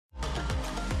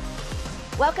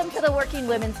Welcome to the Working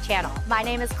Women's Channel. My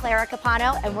name is Clara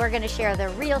Capano, and we're going to share the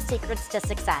real secrets to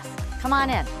success. Come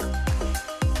on in.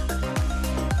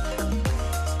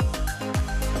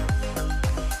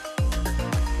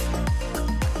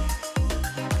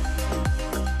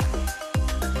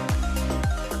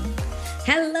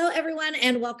 Hello, everyone,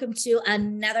 and welcome to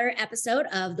another episode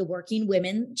of the Working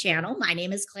Women Channel. My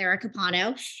name is Clara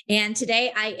Capano, and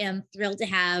today I am thrilled to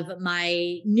have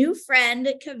my new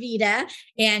friend, Kavita,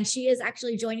 and she is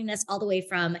actually joining us all the way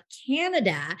from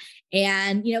Canada.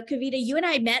 And, Kavita, you and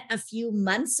I met a few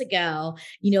months ago,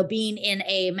 being in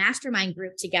a mastermind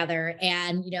group together,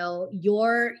 and,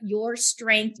 your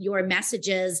strength, your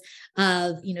messages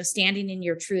of, standing in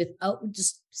your truth,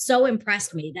 just so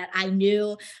impressed me that I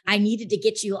knew I needed to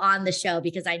get you on the show,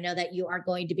 because I know that you are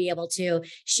going to be able to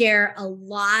share a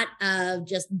lot of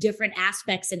just different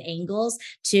aspects and angles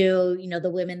to, the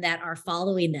women that are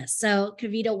following this. So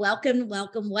Kavita,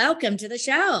 welcome to the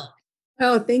show.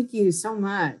 Oh, thank you so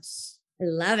much. I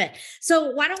love it.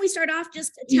 So why don't we start off,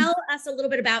 just tell us a little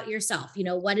bit about yourself,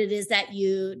 what it is that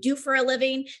you do for a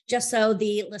living, just so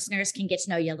the listeners can get to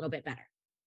know you a little bit better.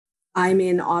 I'm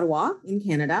in Ottawa, in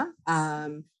Canada.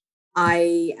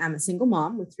 I am a single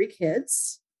mom with 3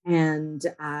 kids, and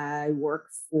I work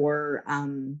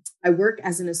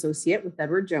as an associate with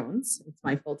Edward Jones. It's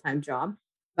my full-time job,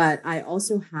 but I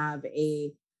also have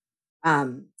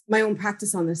my own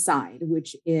practice on the side,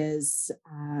 which is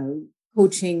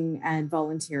coaching and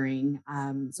volunteering.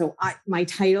 So my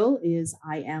title is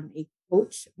I am a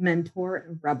coach, mentor,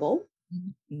 and rebel.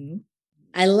 Mm-hmm.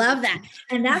 I love that.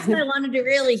 And that's what I wanted to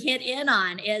really hit in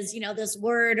on is, this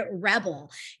word rebel.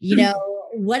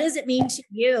 What does it mean to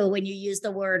you when you use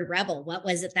the word rebel? What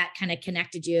was it that kind of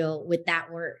connected you with that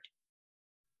word?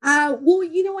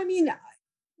 When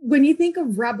you think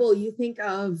of rebel, you think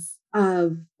of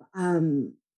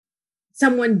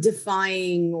someone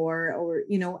defying or,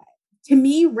 to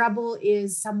me, rebel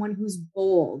is someone who's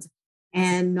bold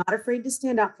and not afraid to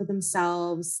stand up for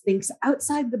themselves, thinks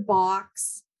outside the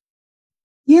box.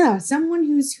 Yeah, someone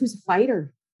who's a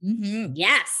fighter. Mm-hmm.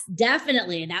 Yes,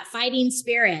 definitely. That fighting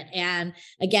spirit. And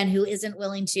again, who isn't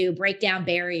willing to break down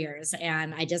barriers.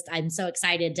 And I'm so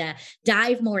excited to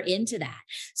dive more into that.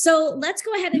 So let's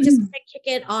go ahead and just kick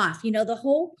it off. The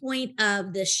whole point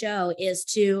of this show is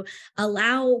to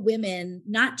allow women,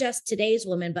 not just today's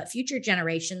women, but future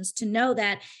generations, to know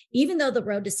that even though the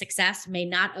road to success may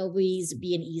not always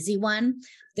be an easy one,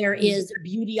 there is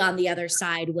beauty on the other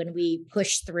side when we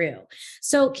push through.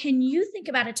 So can you think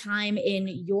about a time in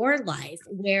your life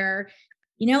where,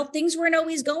 things weren't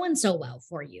always going so well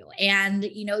for you, and,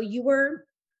 you were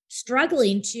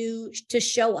struggling to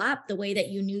show up the way that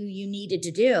you knew you needed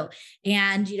to do?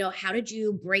 And, how did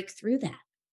you break through that?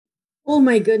 Oh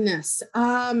my goodness.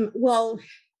 Well,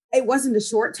 it wasn't a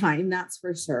short time, that's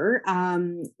for sure.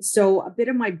 So a bit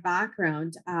of my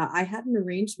background, I had an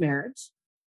arranged marriage.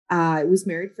 I was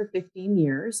married for 15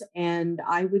 years, and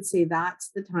I would say that's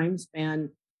the time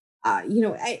span.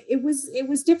 It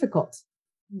was difficult.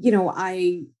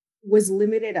 I was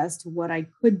limited as to what I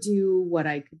could do, what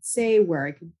I could say, where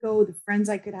I could go, the friends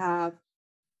I could have.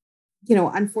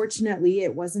 Unfortunately,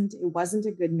 it wasn't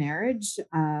a good marriage,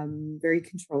 very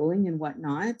controlling and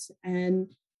whatnot.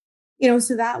 And,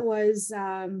 so that's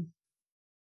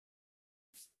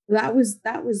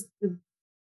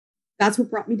what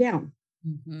brought me down.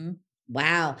 Mm-hmm.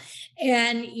 Wow.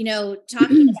 And,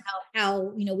 talking about how,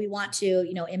 we want to,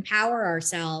 empower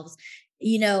ourselves,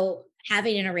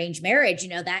 having an arranged marriage,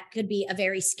 that could be a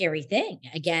very scary thing.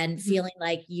 Again, feeling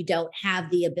like you don't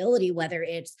have the ability, whether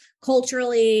it's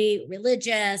culturally,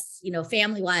 religious,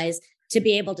 family wise, to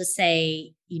be able to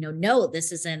say, no,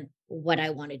 this isn't what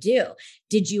I want to do.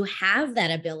 Did you have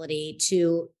that ability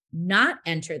to not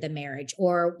enter the marriage,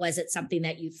 or was it something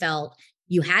that you felt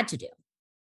you had to do?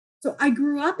 So I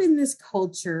grew up in this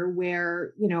culture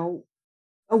where,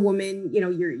 a woman,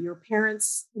 your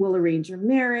parents will arrange your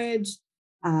marriage.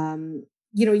 You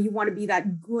want to be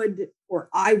that good, or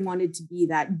I wanted to be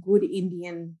that good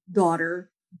Indian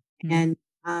daughter. Mm-hmm.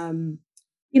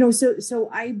 And, so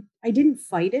I didn't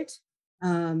fight it.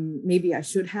 Maybe I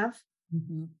should have.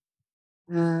 Mm-hmm.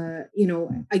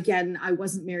 Again, I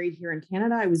wasn't married here in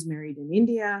Canada. I was married in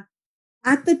India.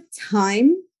 At the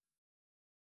time,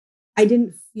 I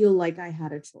didn't feel like I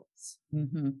had a choice.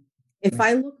 Mm-hmm. If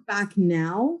I look back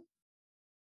now,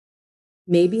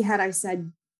 maybe had I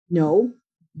said no,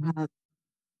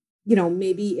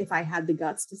 maybe if I had the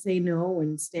guts to say no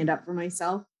and stand up for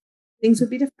myself, things would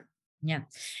be different. Yeah.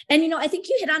 And, I think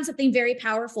you hit on something very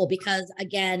powerful, because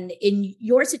again, in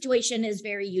your situation is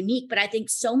very unique, but I think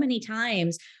so many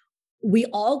times we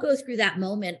all go through that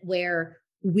moment where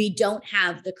we don't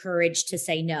have the courage to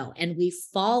say no. And we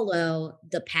follow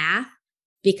the path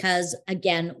because,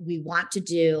 again, we want to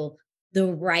do the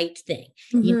right thing.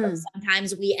 Mhm.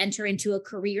 Sometimes we enter into a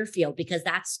career field because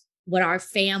that's what our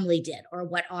family did or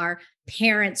what our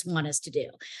parents want us to do.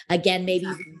 Again, maybe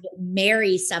Exactly. we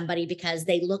marry somebody because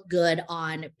they look good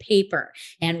on paper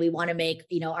and we want to make,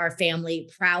 our family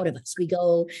proud of us. We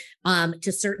go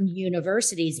to certain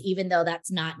universities, even though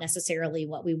that's not necessarily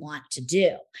what we want to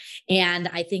do. And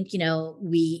I think,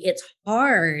 it's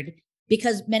hard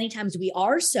because many times we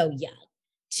are so young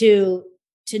to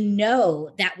know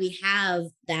that we have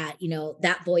that,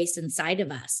 that voice inside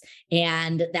of us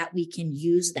and that we can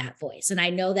use that voice. And I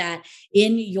know that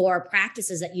in your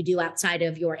practices that you do outside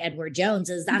of your Edward Jones,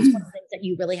 is that's one of the things that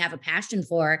you really have a passion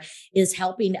for, is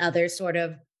helping others sort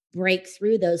of break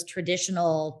through those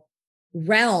traditional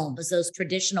realms, those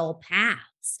traditional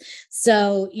paths.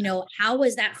 So, how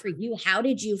was that for you? How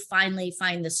did you finally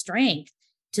find the strength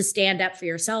to stand up for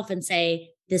yourself and say,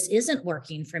 this isn't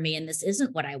working for me and this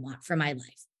isn't what I want for my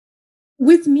life?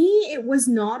 With me, it was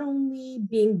not only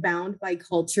being bound by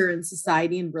culture and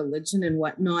society and religion and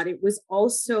whatnot, it was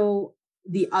also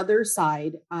the other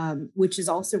side, which is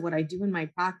also what I do in my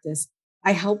practice.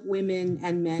 I help women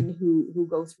and men who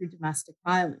go through domestic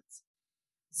violence.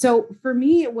 So for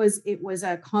me, it was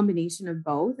a combination of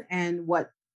both. And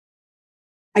what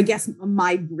I guess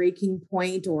my breaking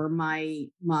point, or my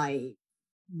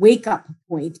wake up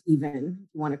point, even if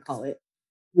you want to call it,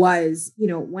 was,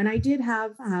 when I did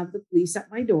have the police at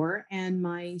my door and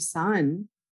my son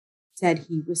said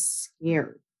he was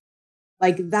scared.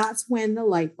 Like, that's when the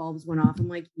light bulbs went off. I'm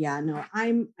like, yeah, no,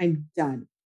 I'm done.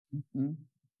 Mhm.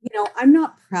 I'm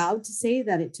not proud to say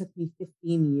that it took me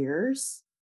 15 years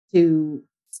to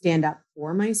stand up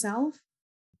for myself.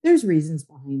 There's reasons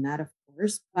behind that, of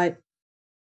course, but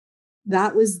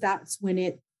that's when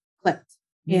it clicked.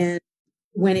 Yeah. And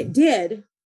when it did,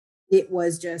 it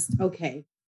was just, okay,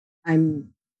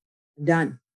 I'm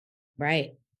done.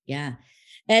 Right. Yeah.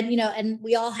 And, and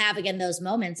we all have, again, those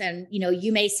moments. And,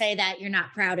 you may say that you're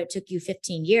not proud it took you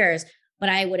 15 years, but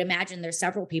I would imagine there's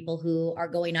several people who are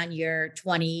going on year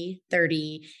 20,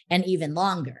 30, and even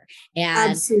longer.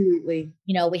 And, Absolutely.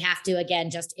 we have to, again,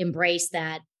 just embrace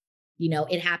that,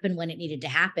 it happened when it needed to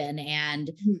happen.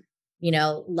 And,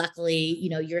 Mhm. luckily,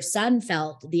 your son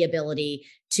felt the ability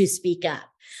to speak up.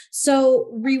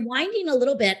 So, rewinding a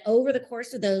little bit over the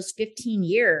course of those 15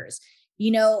 years, you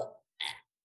know,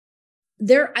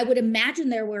 I would imagine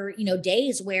there were,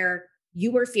 days where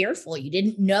you were fearful. You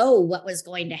didn't know what was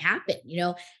going to happen.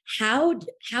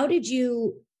 How did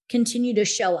you continue to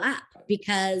show up?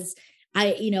 Because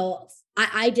I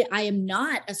am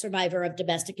not a survivor of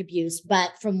domestic abuse,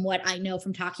 but from what I know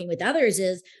from talking with others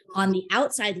is, on the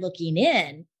outside looking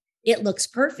in, it looks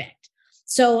perfect.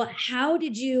 So how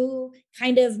did you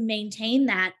kind of maintain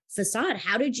that facade?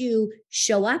 How did you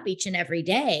show up each and every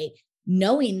day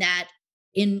knowing that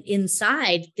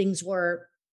inside things were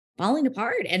falling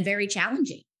apart and very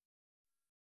challenging?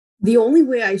 The only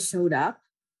way I showed up,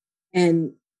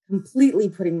 and completely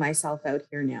putting myself out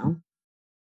here now,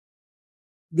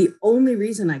 the only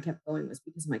reason I kept going was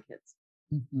because of my kids.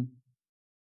 Mhm.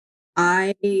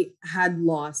 I had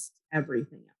lost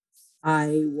everything else.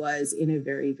 I was in a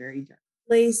very, very dark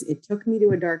place. It took me to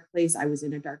a dark place. I was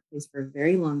in a dark place for a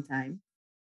very long time.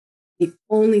 The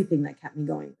only thing that kept me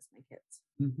going was my kids.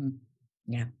 Mhm.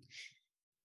 Yeah.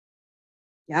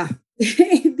 Yeah.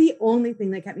 The only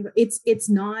thing that kept me going.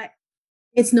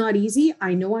 It's not easy.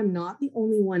 I know I'm not the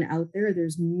only one out there.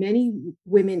 There's many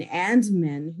women and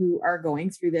men who are going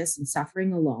through this and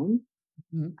suffering alone.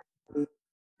 Mhm. Um,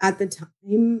 At the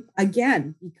time,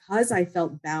 again, because I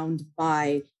felt bound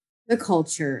by the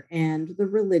culture and the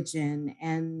religion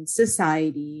and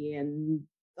society and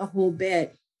the whole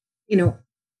bit, you know,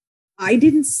 I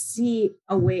didn't see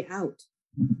a way out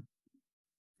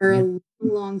for a Yeah. long,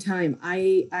 long time.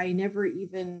 I never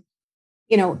even,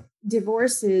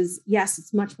 divorce is, yes,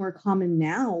 it's much more common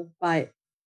now, but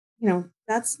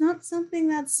that's not something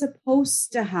that's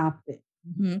supposed to happen.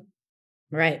 Mhm.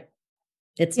 Right.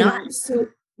 It's not. So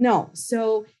no.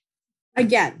 So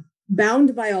again,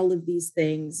 bound by all of these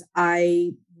things,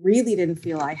 I really didn't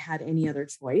feel I had any other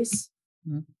choice.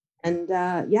 Mhm. And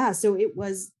yeah, so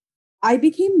I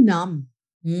became numb.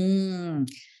 Mm.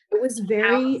 It was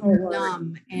very Powerful word.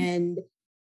 numb and,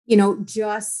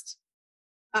 just,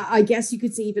 I guess you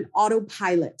could say, even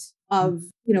autopilot of,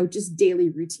 just daily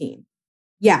routine.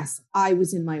 Yes, I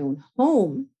was in my own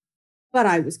home, but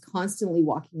I was constantly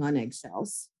walking on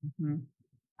eggshells. Mhm.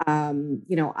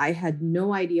 I had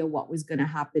no idea what was going to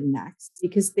happen next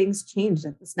because things changed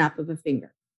at the snap of a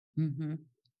finger. Mhm.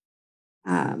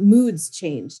 moods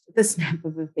changed at the snap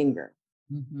of a finger.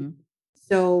 Mm-hmm.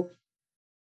 So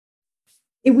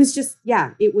it was just,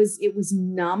 it was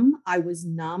numb. I was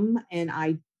numb. And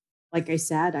like I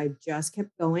said, I just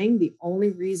kept going. The only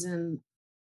reason,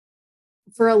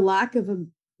 for a lack of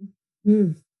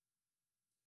the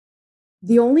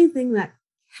only thing that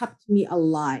kept me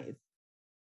alive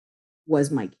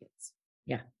was my kids.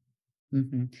 Yeah.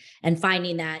 Mm-hmm. And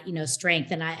finding that,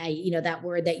 strength. And I, that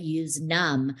word that you use,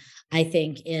 numb, I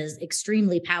think is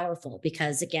extremely powerful,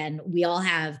 because again, we all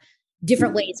have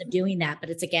different ways of doing that, but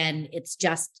it's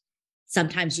just,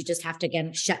 sometimes you just have to,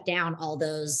 again, shut down all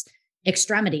those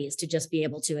extremities to just be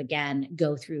able to, again,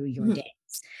 go through your days.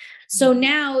 So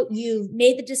now you've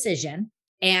made the decision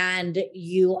and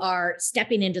you are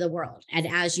stepping into the world. And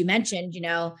as you mentioned,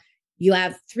 you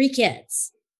have 3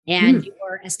 kids and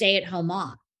you're a stay-at-home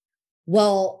mom.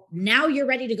 Well, now you're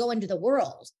ready to go into the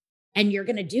world, and you're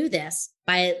going to do this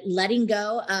by letting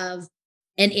go of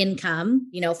an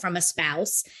income, from a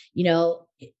spouse,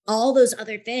 all those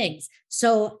other things.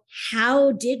 So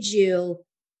how did you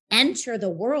enter the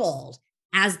world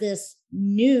as this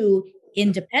new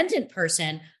independent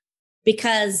person?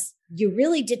 Because you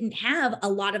really didn't have a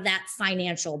lot of that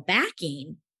financial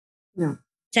backing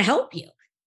to help you.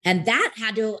 And that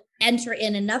had to enter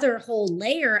in another whole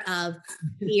layer of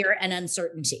fear and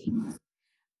uncertainty.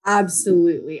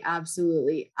 Absolutely.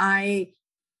 Absolutely.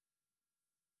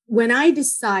 When I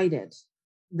decided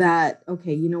that,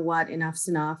 okay, you know what, enough's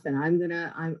enough, and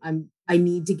I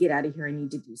need to get out of here. I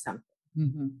need to do something.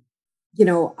 Mm-hmm.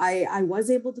 I was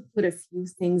able to put a few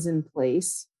things in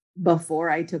place before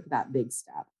I took that big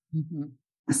step. Mm-hmm.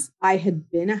 I had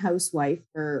been a housewife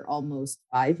for almost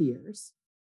 5 years.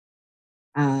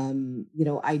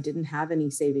 I didn't have any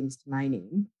savings to my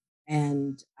name.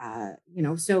 And,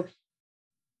 so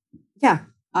yeah,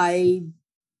 I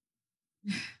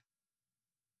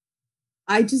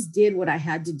just did what I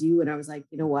had to do. And I was like,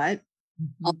 you know what,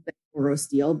 I'll bet a roast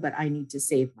deal, but I need to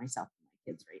save myself and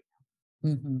my kids right now.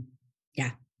 Mm-hmm.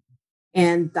 Yeah.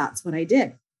 And that's what I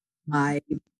did. I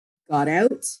got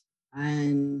out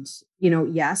and,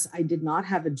 yes, I did not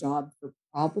have a job for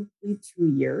probably 2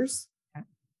 years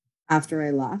after I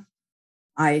left.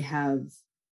 I have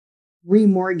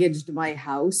remortgaged my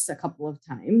house a couple of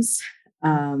times,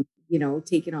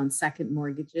 taken on second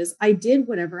mortgages. I did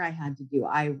whatever I had to do.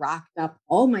 I racked up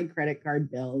all my credit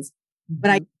card bills, but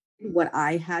I did what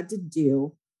I had to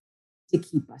do to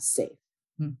keep us safe.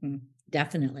 Mm-hmm.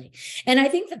 Definitely. And I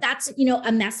think that that's,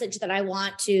 a message that I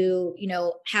want to,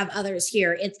 have others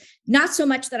hear. It's not so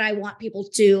much that I want people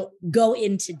to go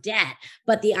into debt,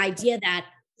 but the idea that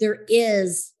there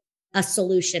is a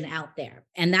solution out there.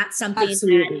 And that's something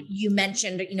that you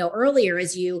mentioned, earlier,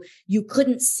 is you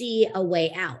couldn't see a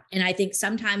way out. And I think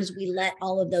sometimes we let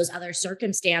all of those other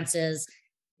circumstances,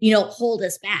 hold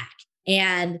us back.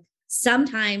 And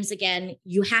sometimes, again,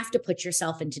 you have to put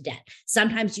yourself into debt.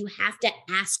 Sometimes you have to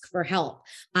ask for help.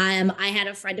 I had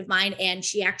a friend of mine, and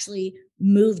she actually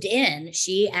moved in.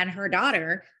 She and her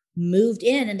daughter moved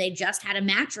in, and they just had a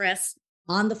mattress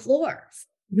on the floor.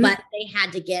 But they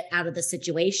had to get out of the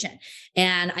situation.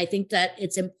 And I think that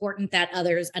it's important that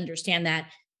others understand that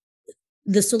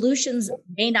the solutions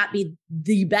may not be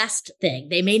the best thing.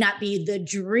 They may not be the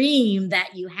dream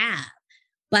that you have,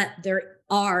 but there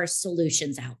are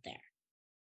solutions out there.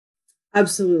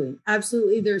 Absolutely.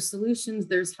 Absolutely. There's solutions.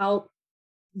 There's help.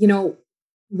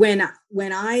 When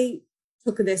I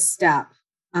took this step,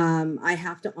 I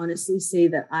have to honestly say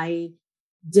that I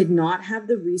did not have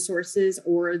the resources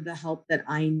or the help that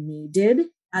I needed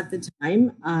at the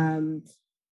time.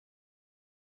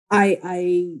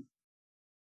 I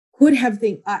could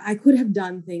have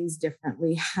done things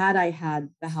differently had I had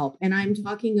the help. And I'm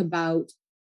talking about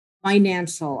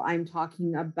financial. I'm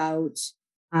talking about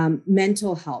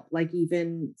mental help, like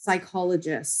even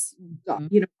psychologists.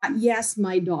 Yes,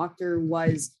 my doctor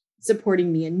was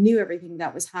supporting me and knew everything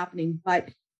that was happening, but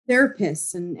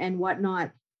therapists and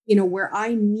whatnot. Where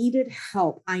I needed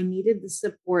help, I needed the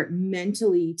support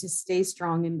mentally to stay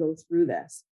strong and go through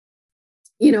this.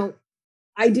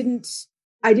 I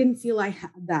didn't feel I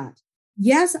had that.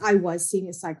 Yes, I was seeing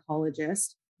a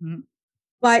psychologist,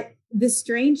 but the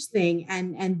strange thing,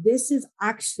 and this is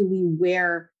actually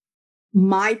where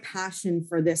my passion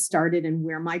for this started and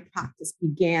where my practice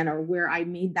began, or where I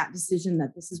made that decision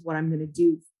that this is what I'm going to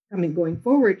do going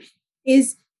forward,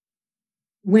 is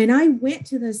when I went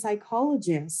to the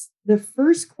psychologist, the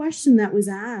first question that was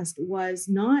asked was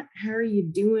not, how are you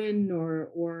doing?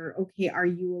 Or, okay, are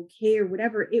you okay? Or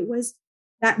whatever. It was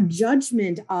that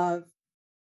judgment of,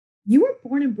 you were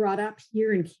born and brought up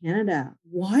here in Canada.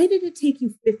 Why did it take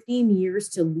you 15 years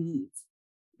to leave?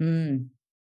 Mm,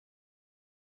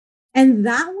 And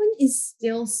that one is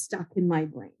still stuck in my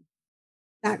brain.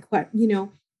 That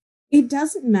it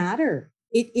doesn't matter.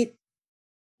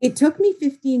 It took me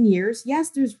 15 years. Yes,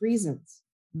 there's reasons.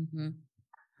 mhm.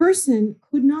 Person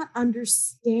could not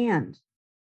understand.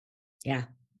 Yeah.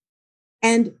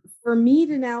 And for me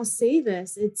to now say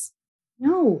this, it's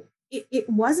no, it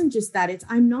wasn't just that. It's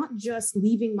I'm not just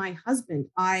leaving my husband.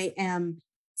 I am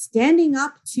standing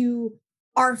up to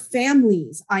our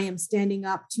families. I am standing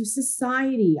up to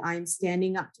society. I'm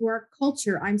standing up to our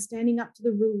culture. I'm standing up to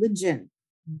the religion.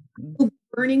 Mhm.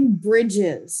 Burning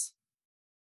bridges.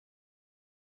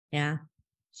 Yeah.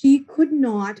 She could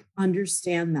not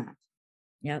understand that.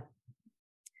 Yep.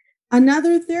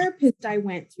 Another therapist I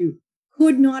went through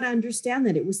could not understand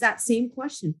that. It was that same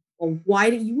question. Well, why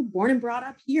did you were born and brought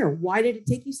up here? Why did it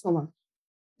take you so long?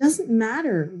 Doesn't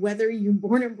matter whether you're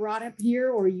born and brought up here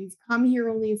or you've come here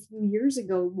only a few years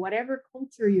ago, whatever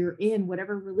culture you're in,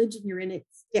 whatever religion you're in, it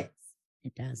sticks.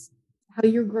 It does. How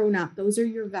you're grown up, those are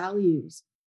your values.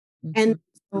 Mhm. And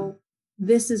so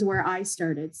this is where I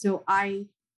started. So I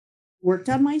worked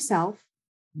on myself.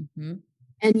 Mhm.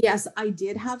 And yes, I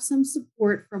did have some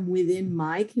support from within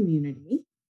my community,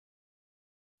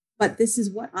 but this is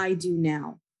what I do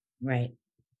now. Right.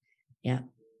 Yeah.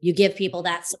 You give people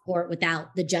that support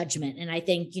without the judgment. And I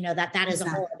think, that is a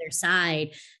whole Exactly. other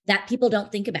side that people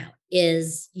don't think about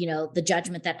is, the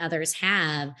judgment that others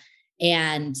have.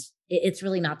 And it's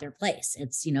really not their place.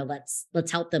 It's,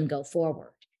 let's help them go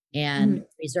forward and Mhm.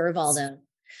 reserve all the.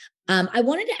 I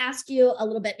wanted to ask you a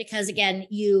little bit because again,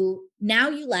 you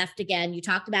left again, you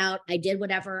talked about, I did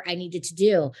whatever I needed to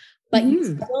do, but you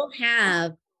Mhm. still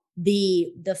have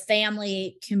the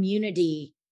family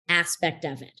community aspect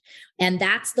of it. And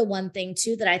that's the one thing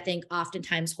too that I think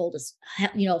oftentimes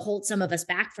hold some of us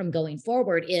back from going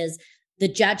forward is the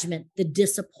judgment, the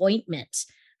disappointment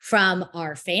from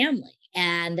our family.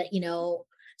 And,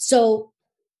 so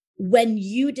when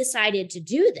you decided to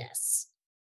do this,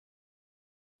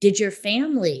 did your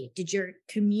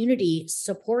community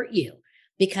support you?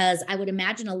 Because I would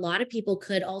imagine a lot of people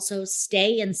could also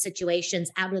stay in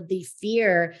situations out of the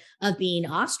fear of being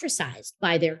ostracized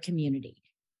by their community.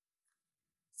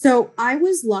 So I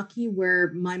was lucky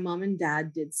where my mom and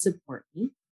dad did support me.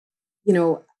 You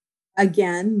know,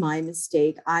 again, my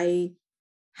mistake. I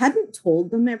hadn't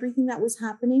told them everything that was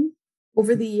happening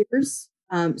over the years.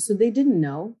 So they didn't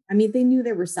know. I mean, they knew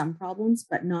there were some problems,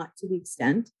 but not to the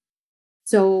extent.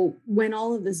 So when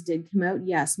all of this did come out,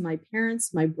 yes, my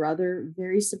parents, my brother,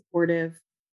 very supportive,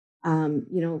 um,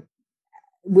 you know,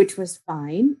 which was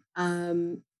fine.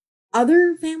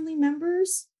 Other family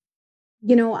members,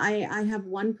 I have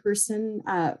one person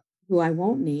who I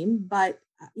won't name, but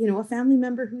a family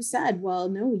member who said, "Well,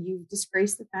 no, you've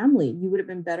disgraced the family. You would have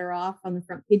been better off on the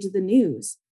front page of the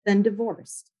news than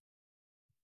divorced."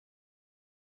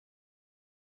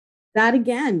 That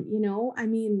again, I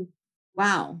mean,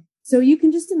 wow. So you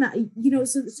can just imagine,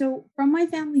 so from my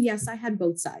family, yes, I had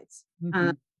both sides.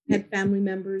 Mhm. I had family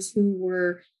members who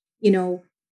were, you know,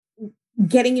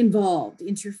 getting involved,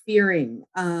 interfering.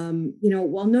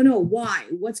 Well, no, why?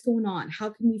 What's going on? How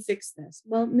can we fix this?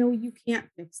 Well, no, you can't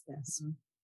fix this. Mhm.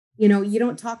 You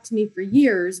don't talk to me for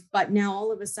years, but now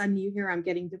all of a sudden you hear I'm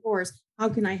getting divorced. How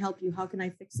can I help you? How can I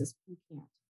fix this? You can't.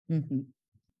 Mhm.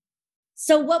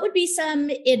 So, what would be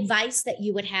some advice that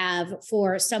you would have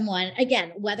for someone, again,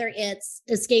 whether it's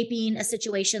escaping a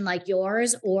situation like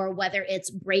yours or whether it's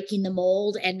breaking the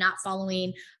mold and not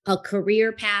following a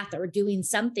career path or doing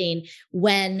something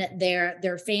when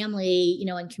their family,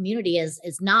 and community is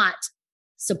not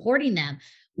supporting them?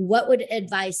 What would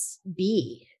advice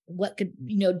be? What could,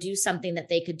 do something that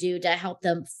they could do to help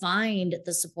them find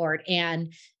the support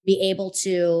and be able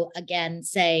to again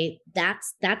say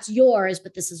that's yours,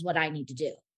 but this is what I need to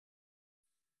do.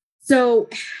 So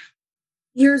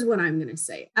here's what I'm going to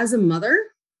say. As a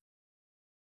mother,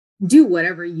 do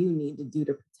whatever you need to do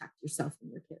to protect yourself and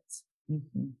your kids.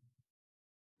 Mhm.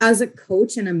 As a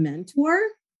coach and a mentor,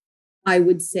 I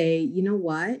would say, you know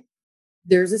what?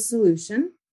 There's a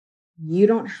solution. You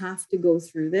don't have to go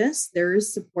through this. There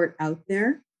is support out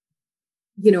there.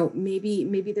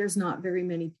 Maybe there's not very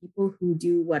many people who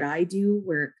do what I do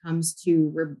where it comes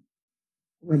to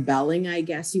rebelling, I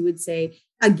guess you would say,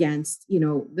 against,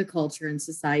 the culture and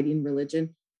society and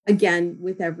religion. Again,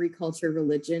 with every culture,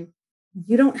 religion,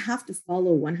 you don't have to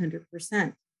follow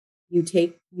 100%.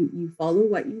 You follow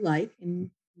what you like and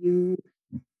you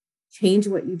change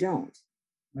what you don't.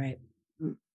 Right.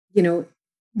 Mm, You know,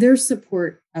 there's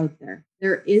support out there.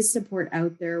 There is support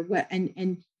out there.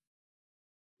 And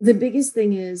the biggest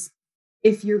thing is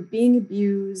if you're being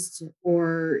abused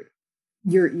or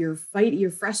you're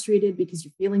frustrated because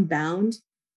you're feeling bound.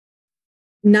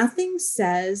 Nothing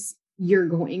says you're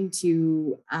going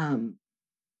to,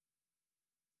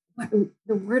 the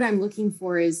word I'm looking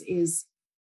for is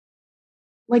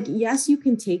like, yes, you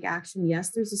can take action. Yes,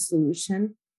 there's a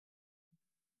solution,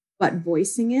 but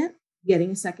voicing it,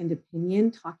 getting a second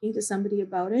opinion, talking to somebody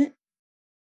about it,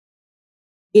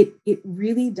 it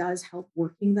really does help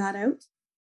working that out.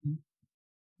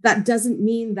 That doesn't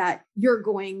mean that you're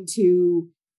going to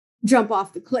jump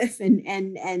off the cliff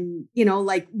and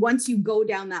like once you go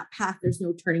down that path, there's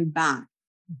no turning back.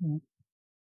 Mm-hmm.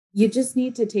 You just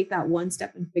need to take that one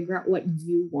step and figure out what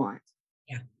you want.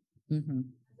 Yeah. Mm-hmm.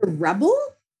 The rebel,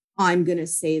 I'm going to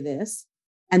say this,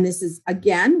 and this is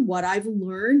again what I've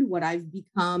learned, what I've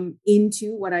become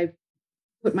into, what I've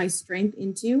put my strength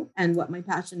into, and what my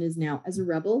passion is now as a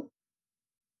rebel.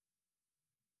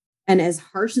 And as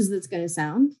harsh as that's going to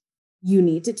sound, you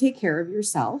need to take care of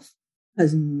yourself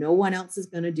because no one else is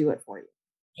going to do it for you.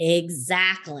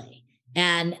 Exactly.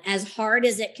 And as hard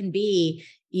as it can be,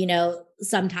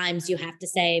 sometimes you have to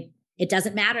say, it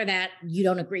doesn't matter that you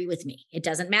don't agree with me. It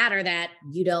doesn't matter that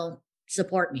you don't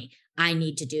support me. I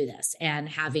need to do this, and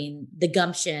having the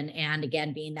gumption and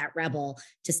again, being that rebel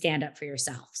to stand up for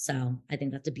yourself. So I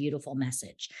think that's a beautiful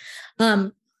message.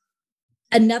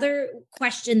 Another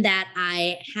question that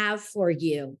I have for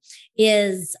you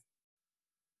is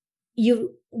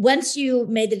once you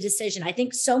made the decision, I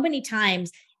think so many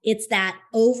times it's that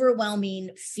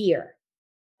overwhelming fear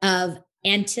of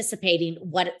anticipating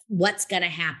what's going to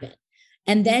happen.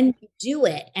 And then you do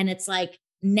it. And it's like,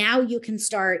 now you can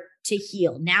start to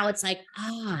heal. Now it's like,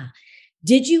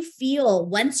 did you feel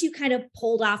once you kind of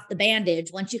pulled off the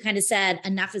bandage, once you kind of said,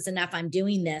 enough is enough, I'm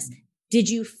doing this. Did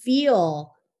you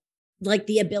feel like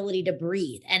the ability to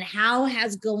breathe? And how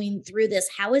has going through this,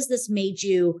 how has this made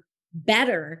you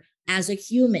better as a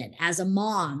human, as a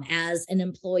mom, as an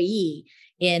employee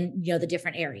in, the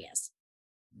different areas?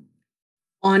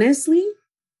 Honestly,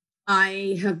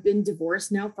 I have been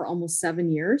divorced now for almost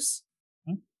 7 years.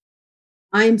 Okay.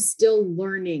 I'm still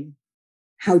learning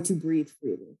how to breathe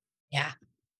freely. Yeah.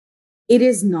 It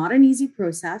is not an easy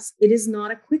process. It is not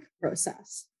a quick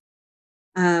process.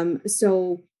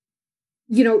 So,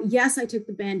 yes, I took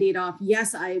the Band-Aid off.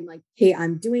 Yes, I'm like, hey,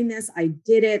 I'm doing this. I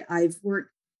did it. I've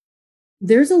worked.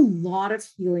 There's a lot of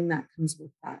healing that comes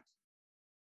with that.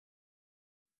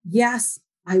 Yes,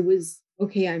 I was,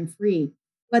 okay, I'm free.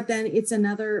 But then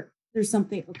there's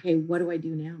something, okay, what do I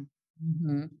do now?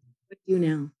 Mm-hmm. What do you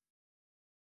now?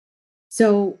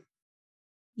 So,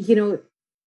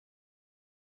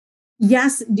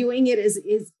 yes, doing it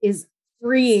is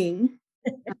freeing.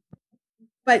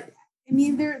 But I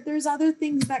mean, there's other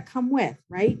things that come with,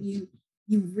 right? You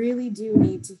really do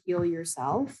need to heal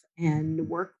yourself and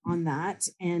work on that.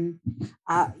 And,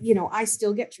 I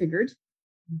still get triggered.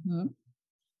 Mm-hmm.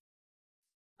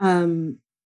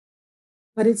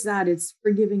 But it's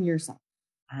forgiving yourself.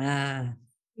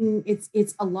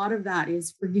 It's a lot of that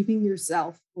is forgiving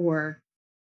yourself for,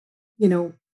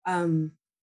 okay,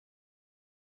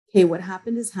 what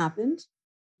happened has happened.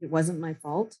 It wasn't my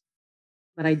fault,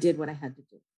 but I did what I had to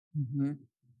do. Mm-hmm.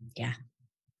 Yeah.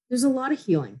 There's a lot of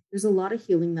healing. There's a lot of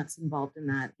healing that's involved in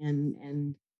that.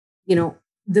 And,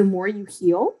 the more you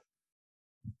heal,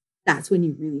 that's when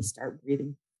you really start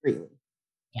breathing freely.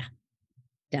 Yeah,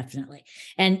 definitely.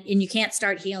 And you can't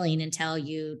start healing until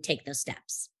you take those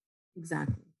steps.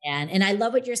 Exactly. And I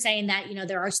love what you're saying that,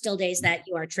 there are still days that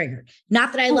you are triggered.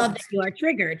 Not that I love that you are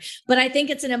triggered, but I think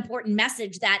it's an important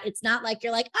message that it's not like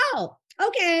you're like, oh,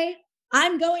 okay,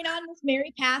 I'm going on this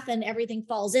merry path and everything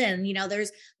falls in.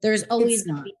 There's always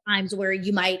going to be times where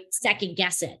you might second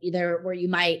guess it, either where you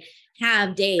might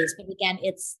have days, but again,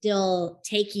 it's still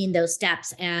taking those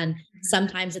steps. And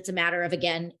sometimes it's a matter of,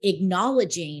 again,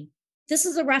 acknowledging this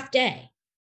is a rough day.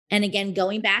 And again,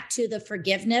 going back to the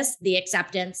forgiveness, the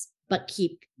acceptance, but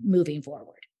keep moving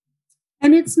forward.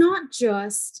 And it's not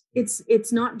just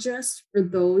for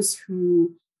those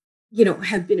who,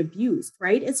 have been abused,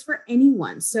 right? It's for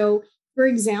anyone. So for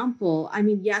example, I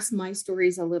mean, yes, my story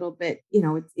is a little bit,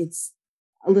 it's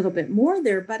a little bit more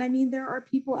there, but I mean, there are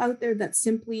people out there that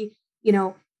simply,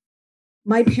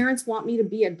 my parents want me to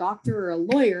be a doctor or a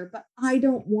lawyer, but I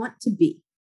don't want to be.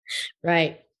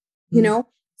 Right.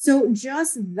 So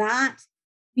just that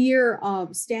fear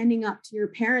of standing up to your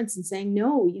parents and saying,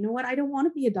 no, you know what? I don't want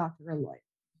to be a doctor or a lawyer.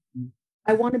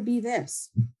 I want to be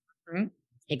this.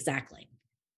 Exactly.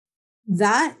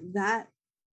 That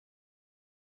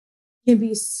can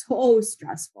be so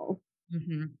stressful.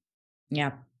 Mm-hmm.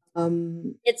 Yeah.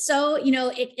 It's so,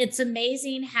 it's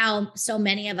amazing how so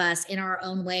many of us in our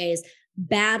own ways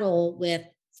battle with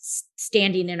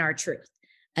standing in our truth.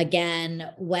 Again,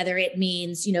 whether it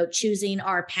means, choosing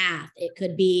our path, it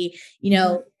could be,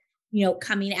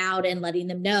 coming out and letting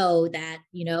them know that,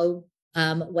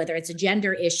 whether it's a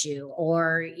gender issue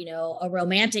or, a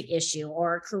romantic issue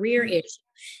or a career issue,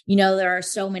 there are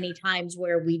so many times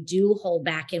where we do hold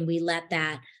back and we let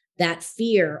that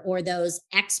fear or those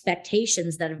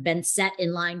expectations that have been set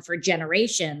in line for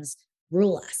generations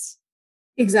rule us.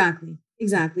 Exactly.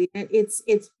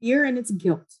 It's fear and it's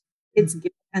guilt. It's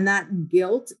guilt, and that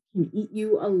guilt can eat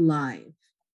you alive.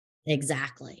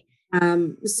 Exactly.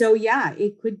 So yeah,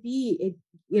 it could be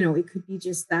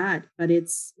just that, but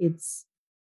it's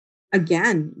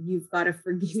again, you've got to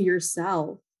forgive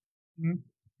yourself. Mm-hmm.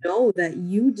 Know that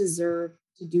you deserve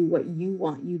to do what you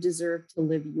want. You deserve to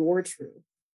live your truth.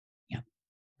 Yeah.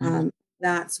 Mm-hmm.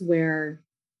 That's where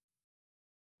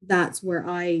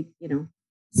I,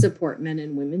 support men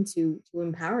and women to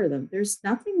empower them. There's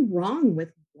nothing wrong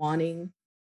with wanting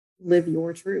to live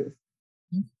your truth.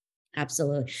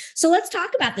 Absolutely. So let's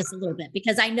talk about this a little bit,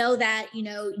 because I know that,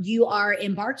 you are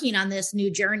embarking on this new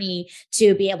journey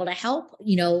to be able to help,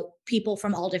 people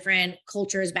from all different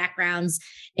cultures, backgrounds,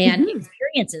 and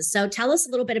experiences. So tell us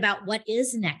a little bit about what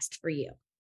is next for you.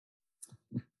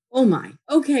 Oh my.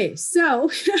 Okay. So,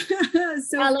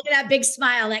 look at that big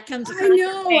smile that comes. I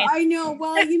know.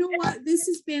 Well, you know what? This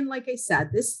has been, like I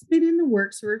said, this has been in the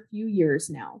works for a few years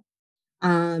now.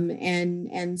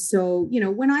 And so,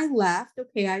 when I left,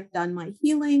 okay, I've done my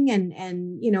healing and,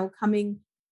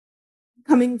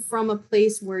 coming from a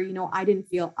place where, I didn't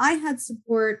feel I had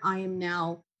support. I am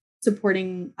now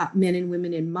supporting men and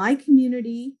women in my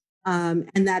community.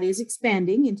 And that is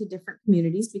expanding into different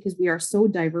communities because we are so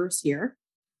diverse here.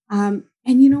 And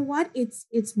you know what?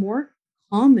 It's more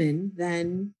common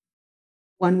than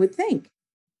one would think.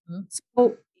 Mm-hmm.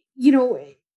 So,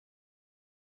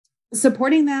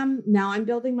 supporting them. Now I'm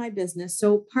building my business.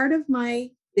 So part of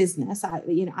my business,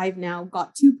 I've now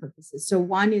got two purposes. So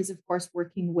one is, of course,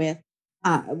 working with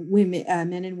women,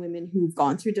 men and women who've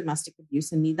gone through domestic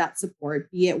abuse and need that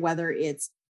support, be it whether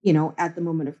it's, at the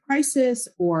moment of crisis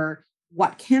or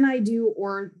what can I do,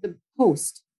 or the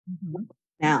post. Mm-hmm.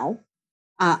 Now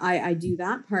I do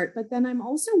that part, but then I'm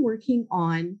also working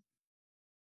on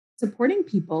supporting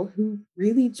people who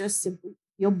really just simply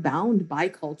feel bound by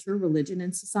culture, religion,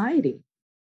 and society.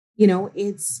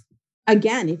 It's,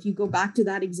 again, if you go back to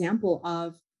that example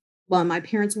of, well, my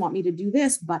parents want me to do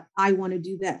this, but I want to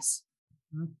do this.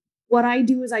 Mm-hmm. What I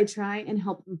do is I try and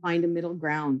help them find a middle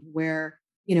ground where,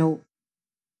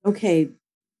 okay,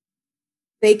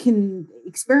 they can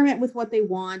experiment with what they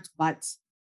want, but,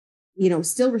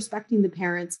 still respecting the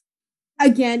parents.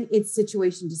 Again, it's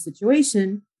situation to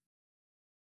situation,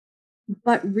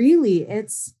 but really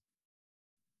it's,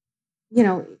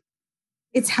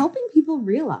 it's helping people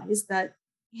realize that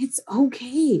it's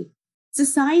okay.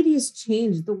 Society has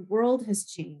changed. The world has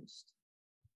changed.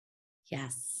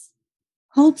 Yes.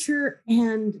 Culture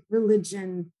and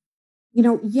religion,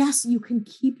 yes, you can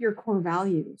keep your core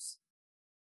values,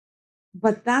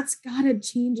 but that's got to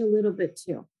change a little bit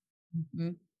too.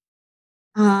 Mm-hmm.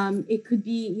 It could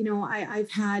be,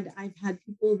 I've had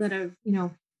people that have,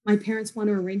 my parents want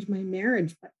to arrange my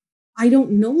marriage, but I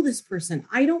don't know this person.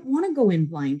 I don't want to go in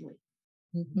blindly.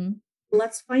 Mm-hmm.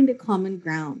 Let's find a common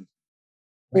ground,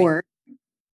 right, or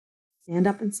stand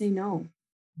up and say no.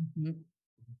 Mm-hmm.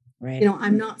 Right.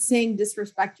 I'm not saying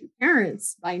disrespect your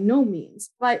parents by no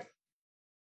means, but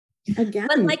again,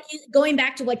 but going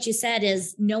back to what you said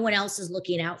is no one else is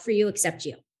looking out for you except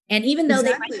you. And even though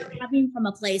Exactly. They might be coming from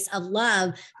a place of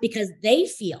love because they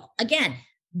feel, again,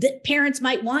 the parents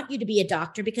might want you to be a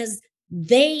doctor because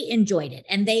they enjoyed it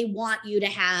and they want you to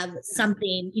have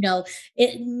something,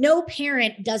 no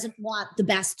parent doesn't want the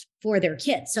best for their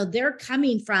kids. So they're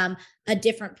coming from a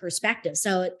different perspective.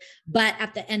 But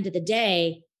at the end of the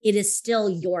day, it is still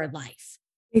your life.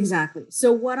 Exactly.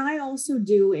 So what I also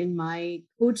do in my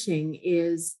coaching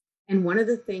is, and one of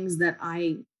the things that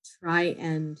I try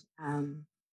and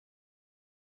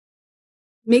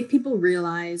make people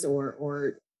realize,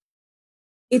 or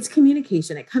it's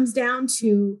communication. It comes down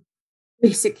to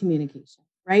basic communication,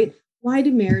 right? Why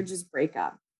do marriages break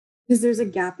up? Because there's a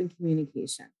gap in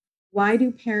communication. Why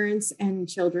do parents and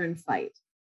children fight?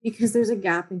 Because there's a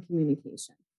gap in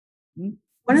communication. Mm-hmm.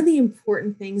 One of the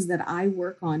important things that I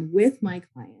work on with my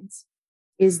clients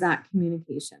is that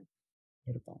communication.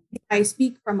 Beautiful. I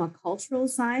speak from a cultural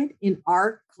side. In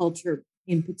our culture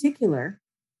in particular,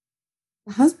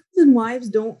 the husbands and wives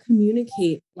don't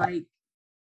communicate like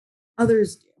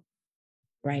others do.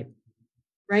 Right.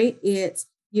 Right. It's,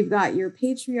 you've got your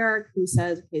patriarch who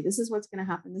says, okay, this is what's going to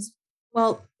happen.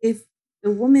 Well, if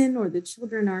the woman or the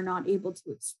children are not able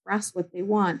to express what they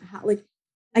want,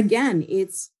 again,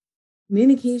 it's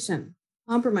communication,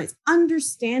 compromise,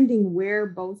 understanding where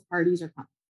both parties are coming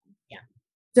from. Yeah.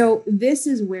 So this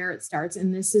is where it starts.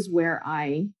 And this is where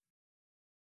I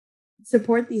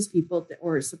support these people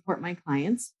or support my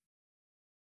clients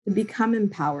to become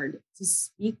empowered to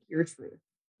speak your truth.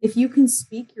 If you can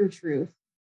speak your truth,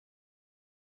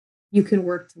 you can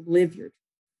work to live your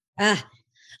truth.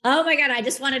 Oh my God, I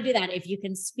just want to do that. If you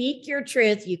can speak your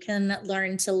truth, you can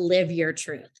learn to live your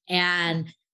truth. And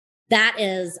that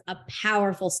is a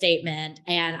powerful statement.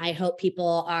 And I hope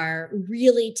people are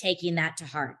really taking that to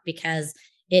heart, because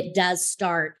it does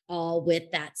start all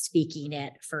with that speaking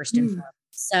it first and foremost.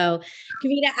 So,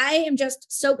 Kavita, I am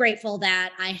just so grateful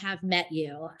that I have met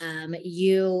you.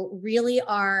 You really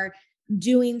are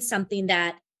doing something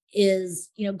that is,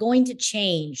 going to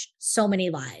change so many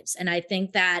lives. And I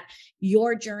think that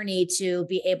your journey to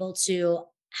be able to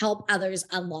help others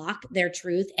unlock their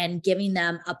truth and giving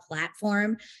them a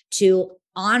platform to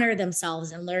honor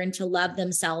themselves and learn to love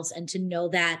themselves and to know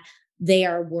that they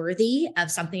are worthy of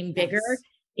something bigger.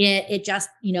 Yes. It just,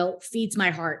 feeds my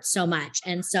heart so much.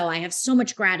 And so I have so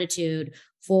much gratitude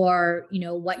for,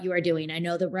 what you are doing. I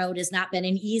know the road has not been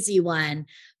an easy one,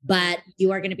 but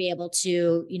you are going to be able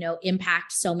to,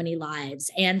 impact so many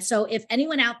lives. And so if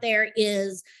anyone out there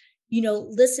is,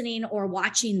 listening or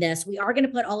watching this, we are going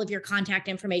to put all of your contact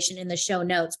information in the show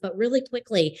notes, but really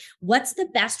quickly, what's the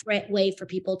best way for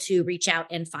people to reach out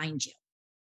and find you?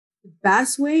 The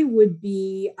best way would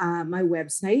be my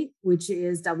website, which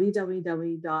is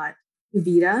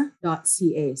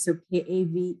www.kaveeta.ca. So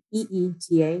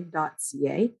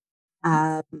KAVEETA.ca.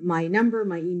 My number,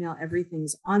 my email,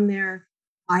 everything's on there.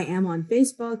 I am on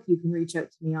Facebook. You can reach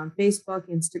out to me on Facebook,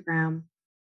 Instagram,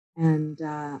 and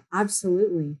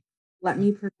absolutely let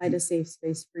me provide a safe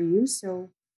space for you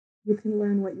so you can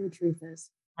learn what your truth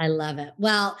is. I love it.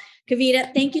 Well,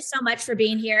 Kavita, thank you so much for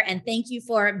being here. And thank you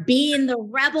for being the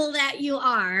rebel that you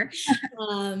are,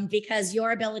 because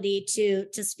your ability to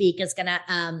speak is going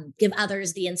to give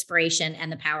others the inspiration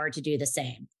and the power to do the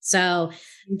same. So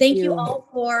thank you all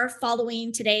for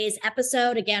following today's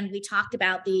episode. Again, we talked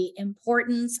about the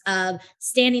importance of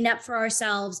standing up for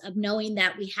ourselves, of knowing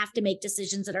that we have to make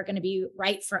decisions that are going to be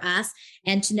right for us,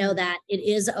 and to know that it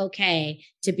is okay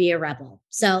to be a rebel.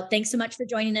 So thanks so much for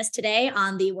joining us today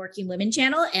on the Working Women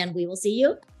channel, and we will see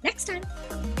you next time.